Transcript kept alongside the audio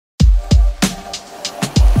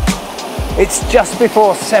It's just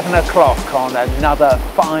before 7 o'clock on another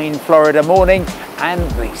fine Florida morning, and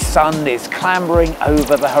the sun is clambering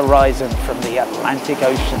over the horizon from the Atlantic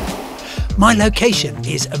Ocean. My location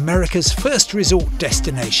is America's first resort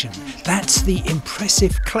destination. That's the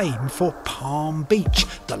impressive claim for Palm Beach,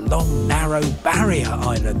 the long, narrow barrier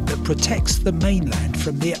island that protects the mainland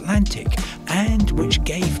from the Atlantic and which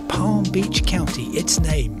gave Palm Beach County its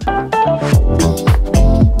name.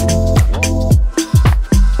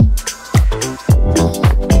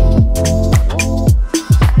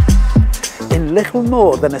 In little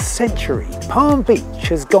more than a century, Palm Beach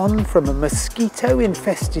has gone from a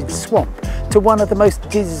mosquito-infested swamp to one of the most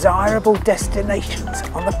desirable destinations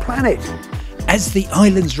on the planet. As the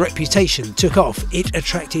island's reputation took off, it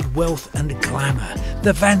attracted wealth and glamour.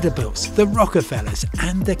 The Vanderbilts, the Rockefellers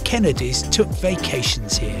and the Kennedys took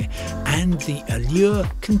vacations here, and the allure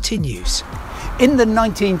continues. In the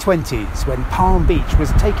 1920s, when Palm Beach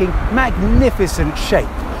was taking magnificent shape,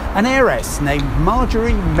 an heiress named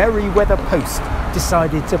Marjorie Merriweather Post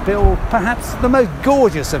decided to build perhaps the most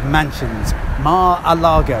gorgeous of mansions,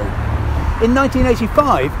 Mar-a-Lago. In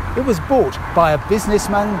 1985, it was bought by a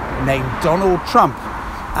businessman named Donald Trump,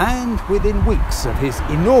 and within weeks of his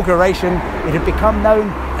inauguration, it had become known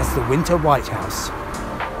as the Winter White House.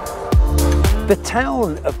 The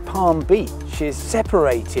town of Palm Beach is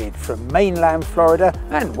separated from mainland Florida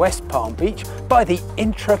and West Palm Beach by the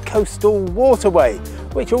Intracoastal Waterway,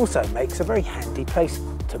 which also makes a very handy place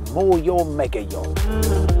to moor your mega yacht.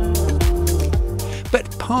 But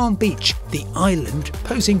Palm Beach, the island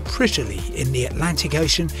posing prettily in the Atlantic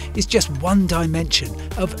Ocean, is just one dimension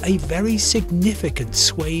of a very significant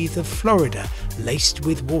swathe of Florida laced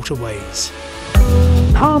with waterways.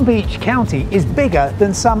 Palm Beach County is bigger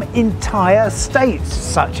than some entire states,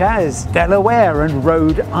 such as Delaware and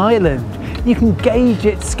Rhode Island. You can gauge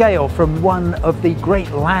its scale from one of the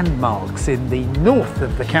great landmarks in the north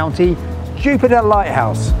of the county, Jupiter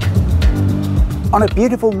Lighthouse. On a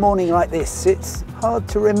beautiful morning like this, it's hard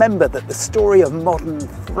to remember that the story of modern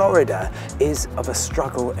Florida is of a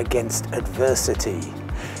struggle against adversity.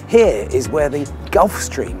 Here is where the Gulf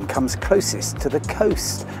Stream comes closest to the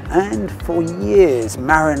coast, and for years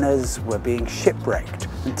mariners were being shipwrecked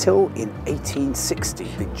until in 1860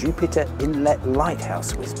 the Jupiter Inlet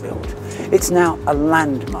Lighthouse was built. It's now a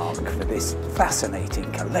landmark for this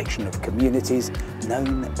fascinating collection of communities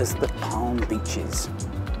known as the Palm Beaches.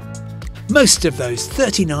 Most of those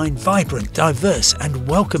 39 vibrant, diverse and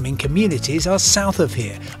welcoming communities are south of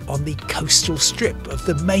here, on the coastal strip of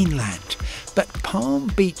the mainland. But Palm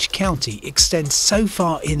Beach County extends so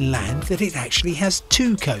far inland that it actually has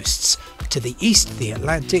two coasts. To the east, the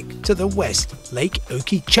Atlantic; to the west, Lake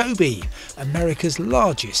Okeechobee, America's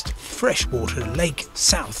largest freshwater lake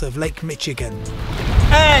south of Lake Michigan.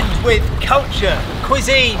 And with culture,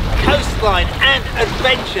 cuisine, coastline and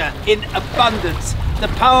adventure in abundance, the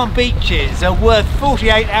Palm Beaches are worth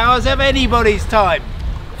 48 hours of anybody's time.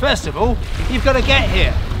 First of all, you've got to get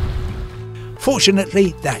here.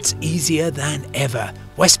 Fortunately, that's easier than ever.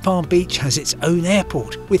 West Palm Beach has its own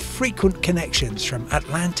airport with frequent connections from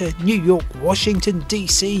Atlanta, New York, Washington,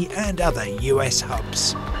 DC and other US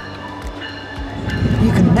hubs.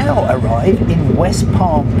 You can now arrive in West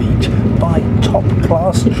Palm Beach by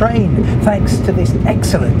top-class train, thanks to this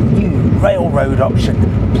excellent new railroad option,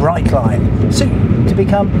 Brightline, soon to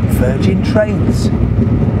become Virgin Trains.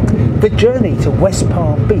 The journey to West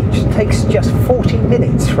Palm Beach takes just 40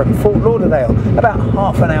 minutes from Fort Lauderdale, about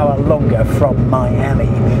half an hour longer from Miami,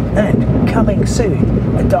 and coming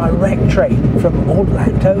soon, a direct train from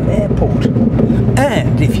Orlando Airport.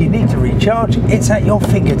 And if you need to recharge, it's at your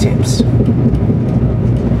fingertips.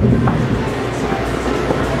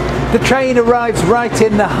 The train arrives right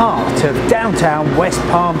in the heart of downtown West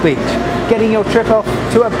Palm Beach, getting your trip off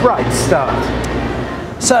to a bright start.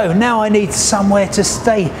 So now I need somewhere to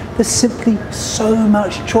stay. There's simply so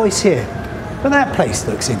much choice here. But that place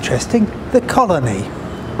looks interesting, the Colony.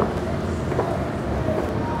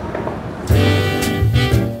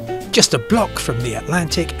 Just a block from the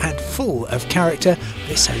Atlantic and full of character,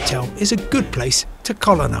 this hotel is a good place to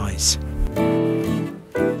colonise.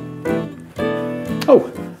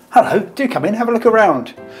 Oh, hello, do come in, have a look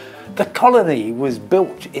around. The Colony was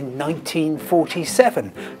built in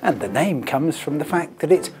 1947, and the name comes from the fact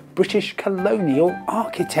that it's British colonial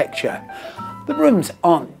architecture. The rooms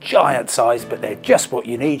aren't giant size, but they're just what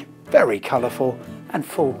you need, very colourful and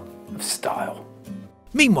full of style.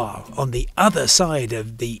 Meanwhile, on the other side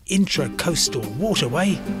of the Intracoastal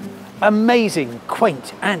Waterway, amazing,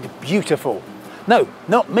 quaint and beautiful. No,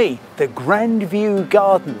 not me, the Grandview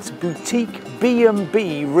Gardens Boutique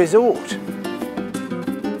B&B Resort.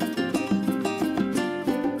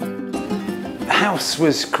 house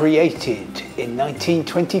was created in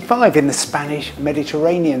 1925 in the Spanish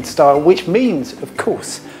Mediterranean style, which means, of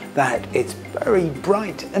course, that it's very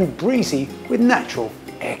bright and breezy with natural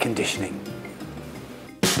air conditioning.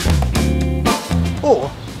 Or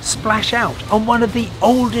splash out on one of the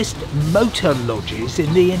oldest motor lodges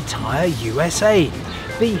in the entire USA.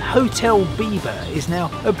 The Hotel Beaver is now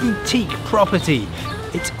a boutique property.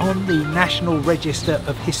 It's on the National Register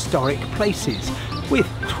of Historic Places with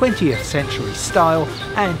 20th century style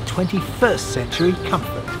and 21st century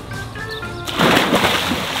comfort.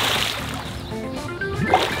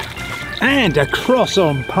 And across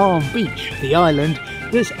on Palm Beach, the island,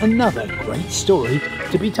 there's another great story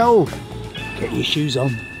to be told. Get your shoes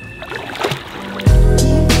on.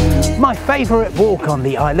 My favourite walk on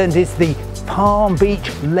the island is the Palm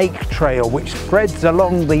Beach Lake Trail, which threads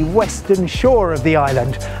along the western shore of the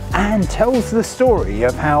island and tells the story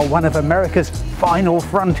of how one of America's final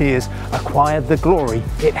frontiers acquired the glory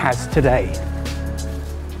it has today.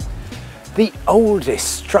 The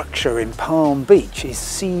oldest structure in Palm Beach is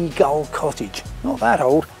Seagull Cottage. Not that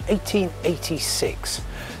old, 1886.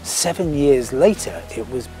 7 years later, it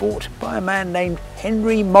was bought by a man named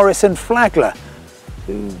Henry Morrison Flagler,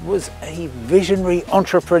 who was a visionary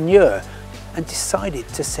entrepreneur and decided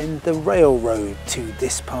to send the railroad to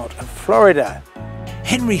this part of Florida.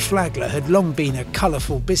 Henry Flagler had long been a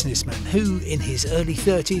colourful businessman who, in his early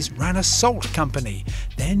 30s, ran a salt company.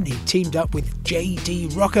 Then he teamed up with J.D.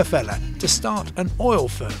 Rockefeller to start an oil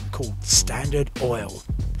firm called Standard Oil.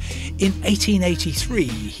 In 1883,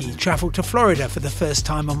 he travelled to Florida for the first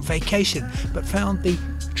time on vacation, but found the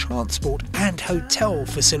transport and hotel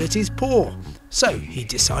facilities poor. So he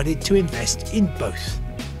decided to invest in both.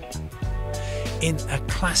 In a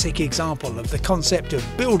classic example of the concept of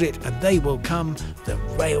build it and they will come, the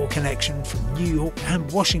rail connection from New York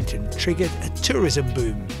and Washington triggered a tourism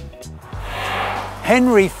boom.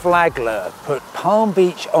 Henry Flagler put Palm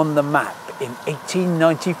Beach on the map in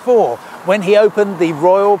 1894 when he opened the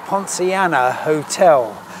Royal Poinciana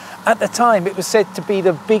Hotel. At the time, it was said to be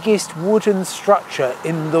the biggest wooden structure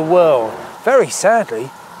in the world. Very sadly,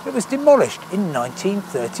 it was demolished in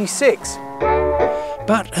 1936.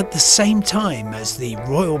 But at the same time as the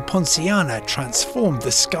Royal Poinciana transformed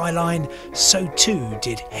the skyline, so too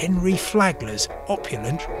did Henry Flagler's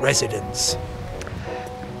opulent residence.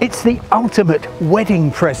 It's the ultimate wedding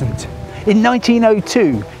present. In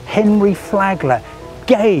 1902, Henry Flagler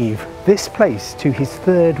gave this place to his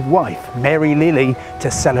third wife, Mary Lily, to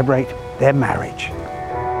celebrate their marriage.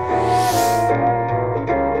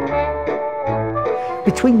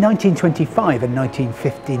 Between 1925 and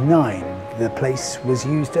 1959, the place was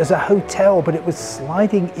used as a hotel, but it was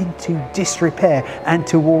sliding into disrepair and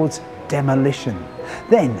towards demolition.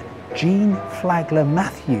 Then Jean Flagler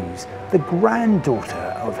Matthews, the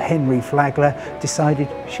granddaughter of Henry Flagler, decided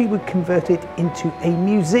she would convert it into a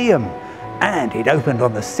museum. And it opened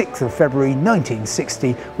on the 6th of February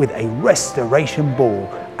 1960 with a restoration ball.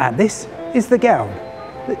 And this is the gown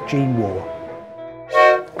that Jean wore.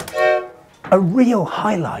 A real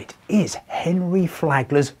highlight is Henry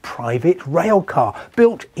Flagler's private rail car,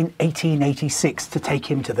 built in 1886 to take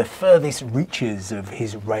him to the furthest reaches of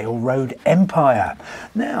his railroad empire.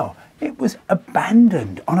 Now, it was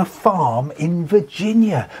abandoned on a farm in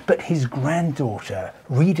Virginia, but his granddaughter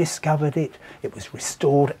rediscovered it. It was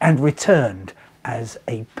restored and returned as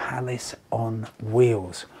a palace on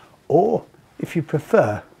wheels. Or, if you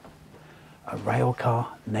prefer, a rail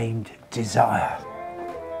car named Desire.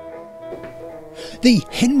 The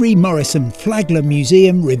Henry Morrison Flagler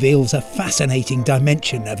Museum reveals a fascinating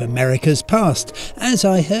dimension of America's past, as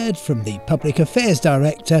I heard from the Public Affairs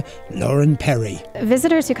Director, Lauren Perry.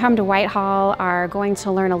 Visitors who come to Whitehall are going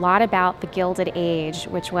to learn a lot about the Gilded Age,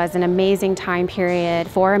 which was an amazing time period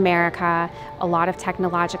for America, a lot of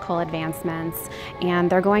technological advancements, and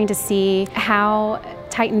they're going to see how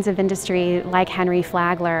titans of industry like Henry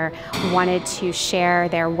Flagler wanted to share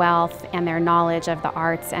their wealth and their knowledge of the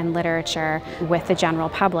arts and literature with the general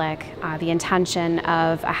public. The intention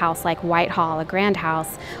of a house like Whitehall, a grand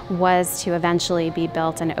house, was to eventually be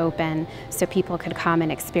built and open so people could come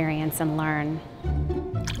and experience and learn.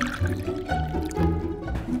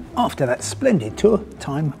 After that splendid tour,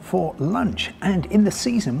 time for lunch. And in the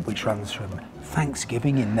season, which runs from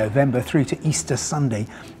Thanksgiving in November through to Easter Sunday,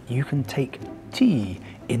 you can take tea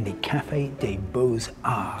in the Café des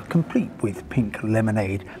Beaux-Arts, complete with pink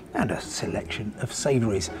lemonade and a selection of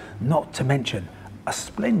savouries, not to mention a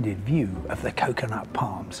splendid view of the coconut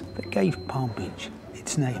palms that gave Palm Beach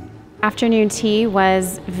its name. Afternoon tea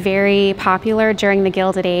was very popular during the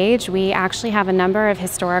Gilded Age. We actually have a number of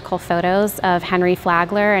historical photos of Henry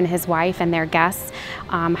Flagler and his wife and their guests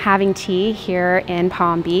having tea here in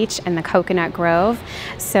Palm Beach and the Coconut Grove.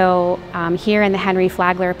 So here in the Henry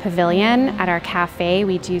Flagler Pavilion at our cafe,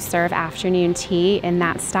 we do serve afternoon tea in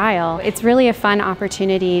that style. It's really a fun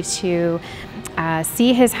opportunity to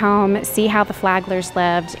see his home, see how the Flaglers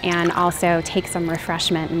lived, and also take some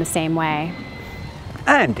refreshment in the same way.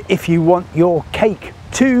 And if you want your cake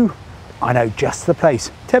too, I know just the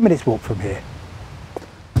place, 10 minutes walk from here.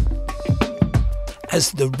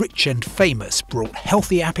 As the rich and famous brought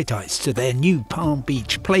healthy appetites to their new Palm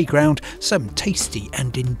Beach playground, some tasty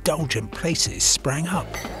and indulgent places sprang up.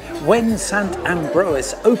 When St.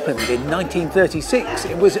 Ambroise opened in 1936,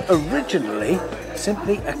 it was originally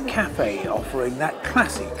simply a cafe offering that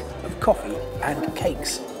classic of coffee and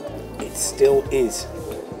cakes. It still is.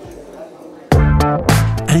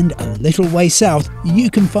 And a little way south, you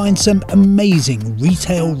can find some amazing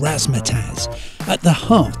retail razzmatazz. At the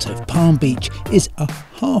heart of Palm Beach is a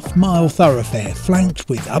half-mile thoroughfare flanked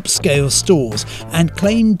with upscale stores and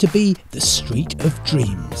claimed to be the Street of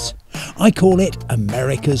Dreams. I call it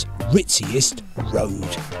America's ritziest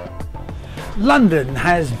road. London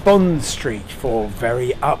has Bond Street for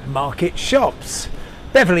very upmarket shops.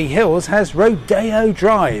 Beverly Hills has Rodeo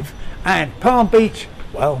Drive. And Palm Beach,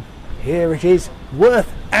 well, here it is,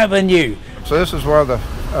 Worth Avenue. So this is one of the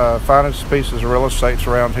finest pieces of real estate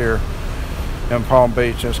around here in Palm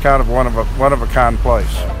Beach. It's kind of one of a kind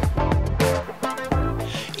place.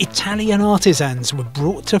 Italian artisans were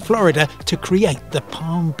brought to Florida to create the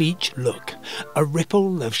Palm Beach look. A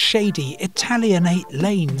ripple of shady Italianate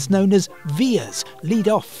lanes known as vias lead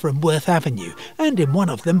off from Worth Avenue, and in one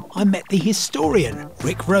of them I met the historian,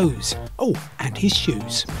 Rick Rose. Oh, and his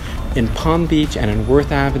shoes. In Palm Beach and in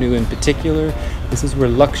Worth Avenue in particular, this is where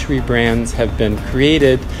luxury brands have been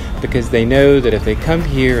created because they know that if they come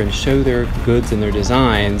here and show their goods and their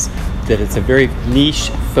designs, that it's a very niche,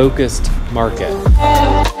 focused market.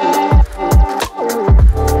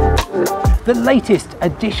 The latest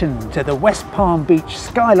addition to the West Palm Beach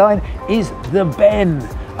skyline is The Ben,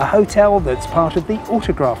 a hotel that's part of the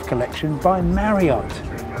Autograph collection by Marriott.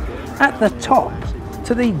 At the top,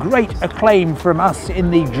 to the great acclaim from us in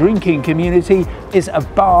the drinking community, is a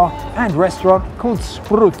bar and restaurant called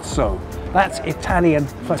Spruzzo. That's Italian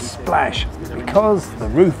for splash, because the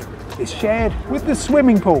roof is shared with the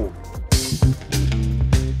swimming pool.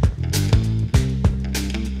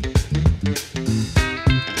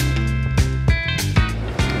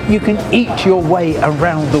 You can eat your way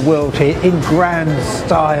around the world here in grand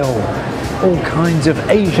style. All kinds of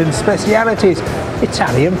Asian specialities.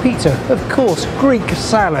 Italian pizza, of course, Greek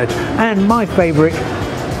salad, and my favourite,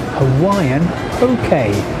 Hawaiian poke.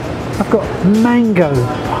 I've got mango,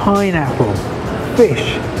 pineapple,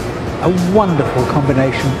 fish. A wonderful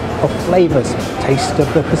combination of flavours. Taste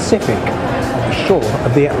of the Pacific on the shore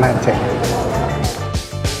of the Atlantic.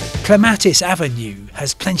 Clematis Avenue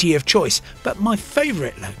has plenty of choice, but my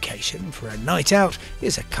favourite location for a night out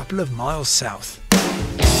is a couple of miles south.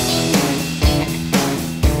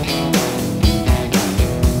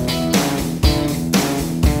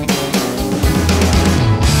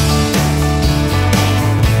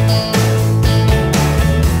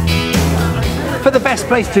 For the best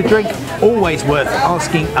place to drink, always worth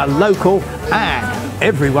asking a local, and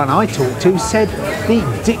everyone I talked to said the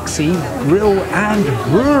Dixie Grill and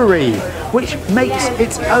Brewery, which makes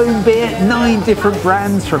its own beer, 9 different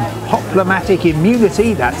brands from Hoplamatic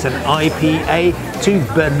Immunity, that's an IPA,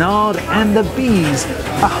 to Bernard and the Bees,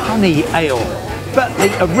 a honey ale. But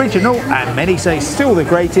the original, and many say still the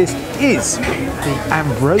greatest, is the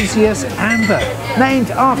Ambrosius Amber, named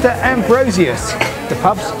after Ambrosius, the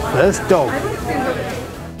pub's first dog.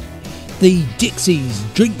 The Dixie's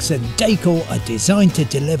drinks and decor are designed to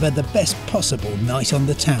deliver the best possible night on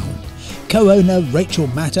the town. Co-owner Rachel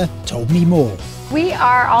Matter told me more. We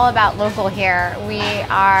are all about local here. We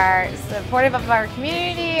are supportive of our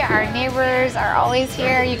community. Our neighbors are always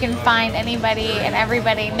here. You can find anybody and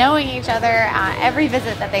everybody knowing each other every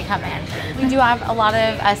visit that they come in. We do have a lot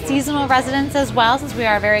of seasonal residents as well, since we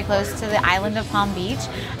are very close to the island of Palm Beach.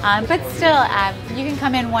 But still, you can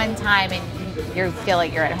come in one time and you feel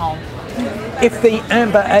like you're at home. If the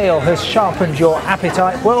Amber Ale has sharpened your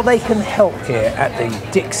appetite, well, they can help here at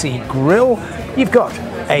the Dixie Grill. You've got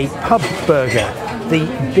a pub burger, the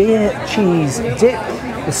beer cheese dip,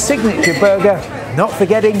 the signature burger, not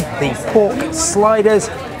forgetting the pork sliders,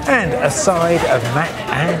 and a side of mac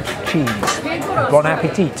and cheese. Bon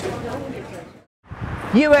appetit.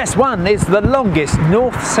 US 1 is the longest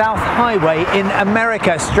north-south highway in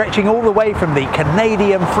America, stretching all the way from the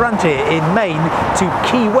Canadian frontier in Maine to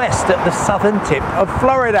Key West at the southern tip of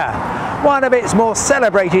Florida. One of its more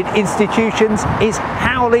celebrated institutions is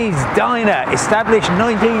Howley's Diner, established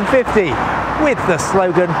 1950, with the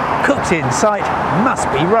slogan, "Cooked in sight must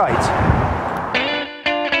be right."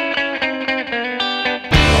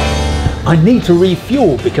 I need to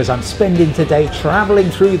refuel because I'm spending today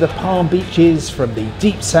travelling through the Palm Beaches from the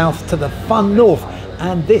deep south to the fun north,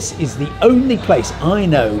 and this is the only place I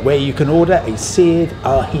know where you can order a seared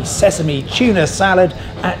ahi sesame tuna salad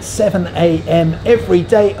at 7 a.m. every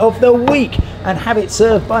day of the week and have it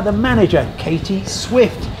served by the manager, Katie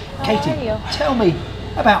Swift. Katie, tell me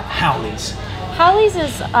about Howley's. Howley's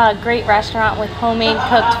is a great restaurant with homemade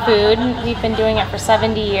cooked food. We've been doing it for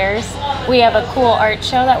 70 years. We have a cool art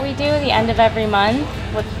show that we do the end of every month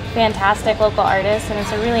with fantastic local artists, and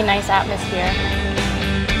it's a really nice atmosphere.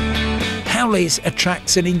 Howley's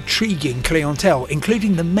attracts an intriguing clientele,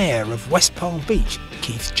 including the mayor of West Palm Beach,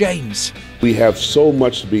 Keith James. We have so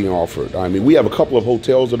much being offered. I mean, we have a couple of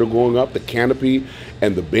hotels that are going up, the Canopy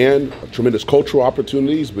and the Bend, tremendous cultural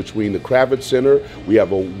opportunities between the Kravitz Center. We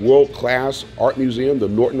have a world-class art museum, the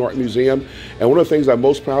Norton Art Museum. And one of the things I'm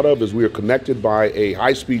most proud of is we are connected by a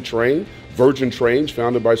high-speed train, Virgin Trains,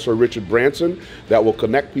 founded by Sir Richard Branson, that will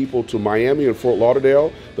connect people to Miami and Fort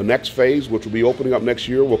Lauderdale. The next phase, which will be opening up next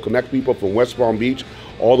year, will connect people from West Palm Beach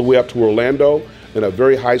all the way up to Orlando. And a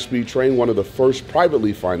very high-speed train, one of the first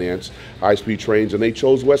privately financed high-speed trains, and they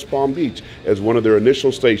chose West Palm Beach as one of their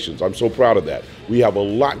initial stations. I'm so proud of that. We have a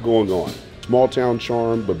lot going on. Small town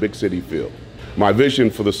charm, but big city feel. My vision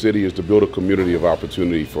for the city is to build a community of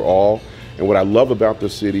opportunity for all. And what I love about the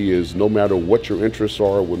city is no matter what your interests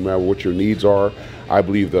are, no matter what your needs are, I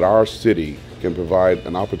believe that our city can provide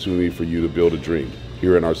an opportunity for you to build a dream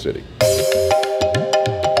here in our city.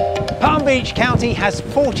 Palm Beach County has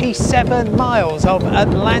 47 miles of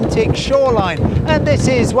Atlantic shoreline, and this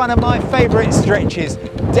is one of my favourite stretches,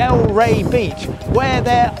 Delray Beach, where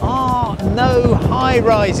there are no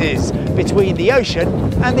high-rises between the ocean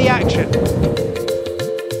and the action.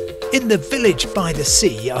 In the village by the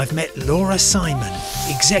sea, I've met Laura Simon,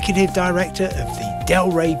 Executive Director of the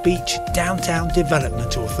Delray Beach Downtown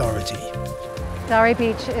Development Authority. Delray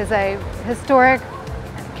Beach is a historic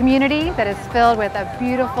community that is filled with a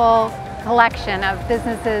beautiful collection of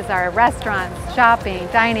businesses, our restaurants, shopping,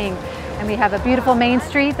 dining, and we have a beautiful main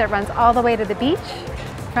street that runs all the way to the beach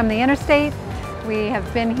from the interstate. We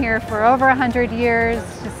have been here for over 100 years,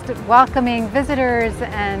 just welcoming visitors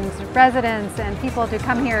and residents and people to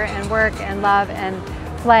come here and work and love and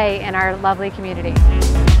play in our lovely community.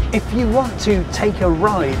 If you want to take a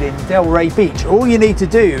ride in Delray Beach, all you need to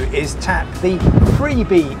do is tap the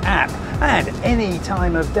Freebie app, and any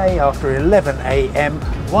time of day after 11 a.m,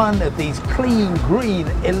 one of these clean green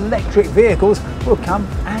electric vehicles will come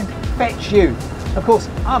and fetch you. Of course,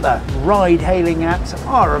 other ride-hailing apps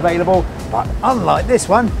are available, but unlike this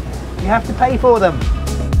one, you have to pay for them.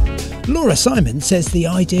 Laura Simon says the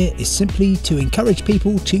idea is simply to encourage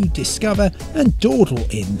people to discover and dawdle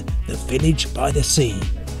in the village by the sea.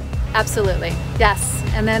 Absolutely, yes.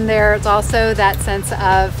 And then there's also that sense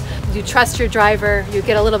of you trust your driver, you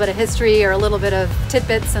get a little bit of history or a little bit of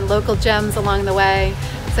tidbits and local gems along the way.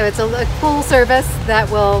 So it's a cool service that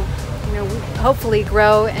will, hopefully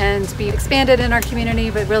grow and be expanded in our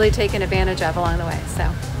community, but really taken advantage of along the way. So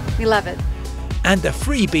we love it. And the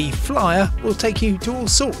Freebie flyer will take you to all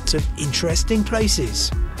sorts of interesting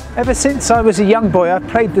places. Ever since I was a young boy, I've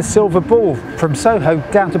played the silver ball. From Soho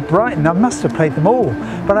down to Brighton, I must have played them all.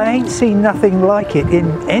 But I ain't seen nothing like it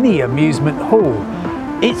in any amusement hall.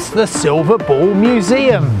 It's the Silver Ball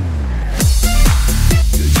Museum.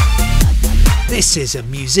 This is a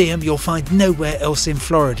museum you'll find nowhere else in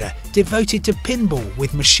Florida, devoted to pinball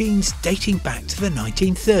with machines dating back to the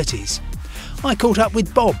 1930s. I caught up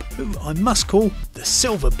with Bob, who I must call the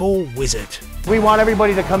Silver Ball Wizard. We want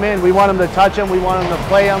everybody to come in. We want them to touch them. We want them to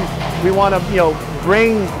play them. We want to,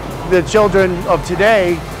 bring the children of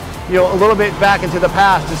today, a little bit back into the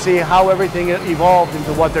past to see how everything evolved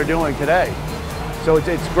into what they're doing today. So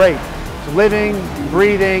it's great. It's a living,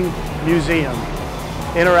 breathing museum,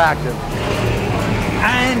 interactive.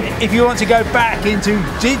 And if you want to go back into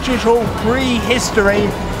digital prehistory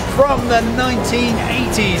from the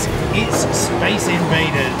 1980s, it's Space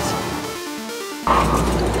Invaders.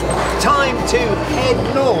 Time to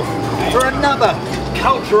head north for another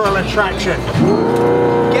cultural attraction.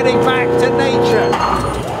 Getting back to nature.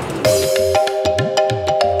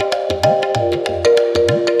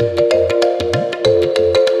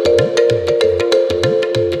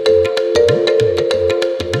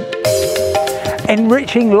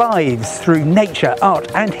 Enriching lives through nature,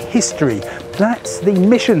 art and history. That's the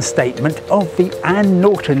mission statement of the Ann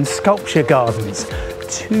Norton Sculpture Gardens.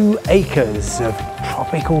 2 acres of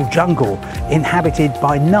tropical jungle inhabited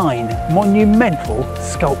by 9 monumental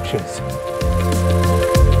sculptures.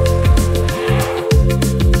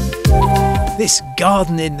 This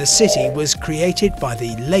garden in the city was created by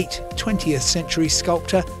the late 20th century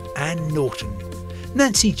sculptor Anne Norton.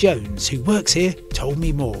 Nancy Jones, who works here, told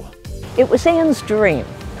me more. It was Anne's dream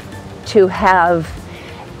to have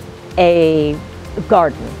a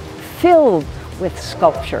garden filled with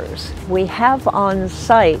sculptures. We have on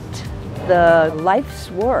site the life's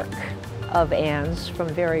work of Anne's, from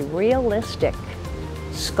very realistic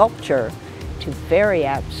sculpture to very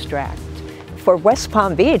abstract. For West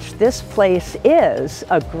Palm Beach, this place is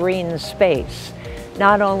a green space,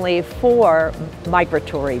 not only for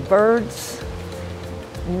migratory birds,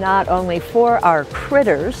 not only for our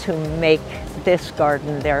critters who make this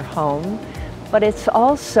garden their home, but it's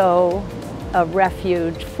also a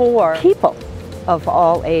refuge for people of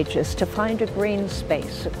all ages to find a green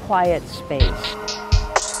space, a quiet space.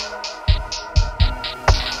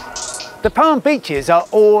 The Palm Beaches are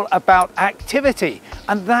all about activity,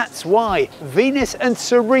 and that's why Venus and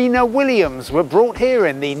Serena Williams were brought here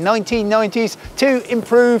in the 1990s to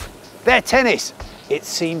improve their tennis. It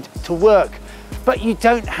seemed to work. But you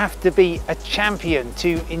don't have to be a champion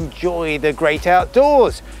to enjoy the great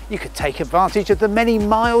outdoors. You could take advantage of the many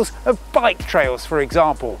miles of bike trails, for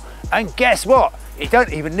example. And guess what? You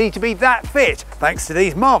don't even need to be that fit, thanks to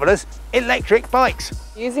these marvellous electric bikes.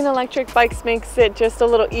 Using electric bikes makes it just a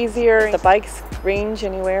little easier. The bikes range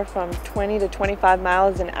anywhere from 20 to 25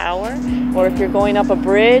 miles an hour. Or if you're going up a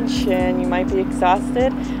bridge and you might be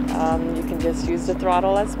exhausted, you can just use the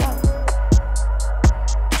throttle as well.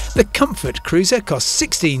 The Comfort Cruiser costs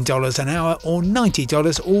 $16 an hour or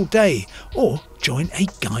 $90 all day, or join a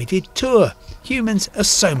guided tour. Humans are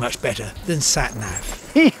so much better than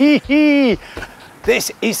sat-nav.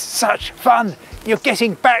 This is such fun. You're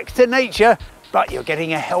getting back to nature, but you're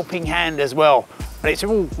getting a helping hand as well. But it's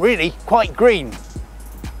all really quite green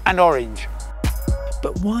and orange.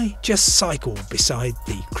 But why just cycle beside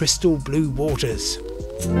the crystal blue waters?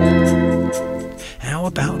 How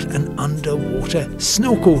about an underwater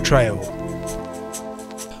snorkel trail?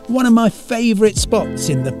 One of my favourite spots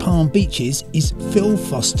in the Palm Beaches is Phil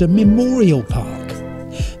Foster Memorial Park.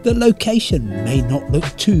 The location may not look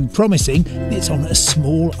too promising. It's on a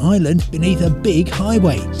small island beneath a big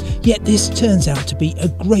highway. Yet this turns out to be a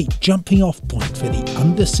great jumping off point for the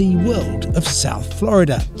undersea world of South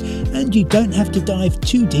Florida. And you don't have to dive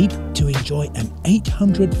too deep to enjoy an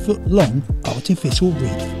 800-foot long artificial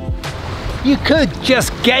reef. You could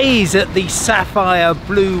just gaze at the sapphire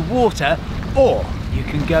blue water, or you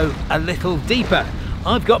can go a little deeper.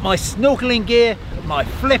 I've got my snorkeling gear, my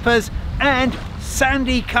flippers, and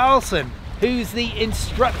Sandy Carlson, who's the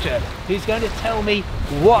instructor, who's going to tell me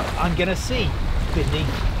what I'm going to see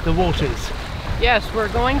beneath the waters. Yes,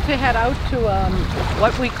 we're going to head out to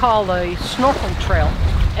what we call a snorkel trail.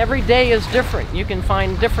 Every day is different. You can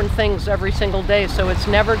find different things every single day, so it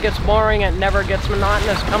never gets boring, it never gets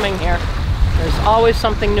monotonous coming here. There's always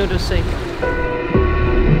something new to see.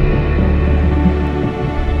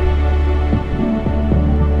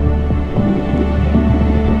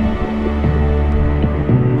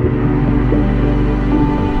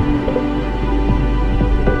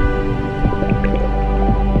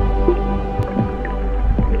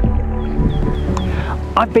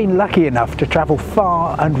 I've been lucky enough to travel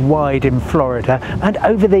far and wide in Florida, and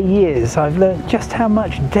over the years I've learned just how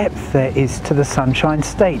much depth there is to the Sunshine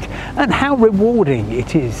State and how rewarding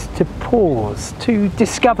it is to pause, to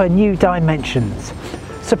discover new dimensions.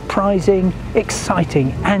 Surprising,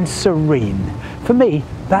 exciting and serene. For me,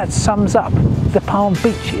 that sums up the Palm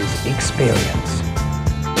Beaches experience.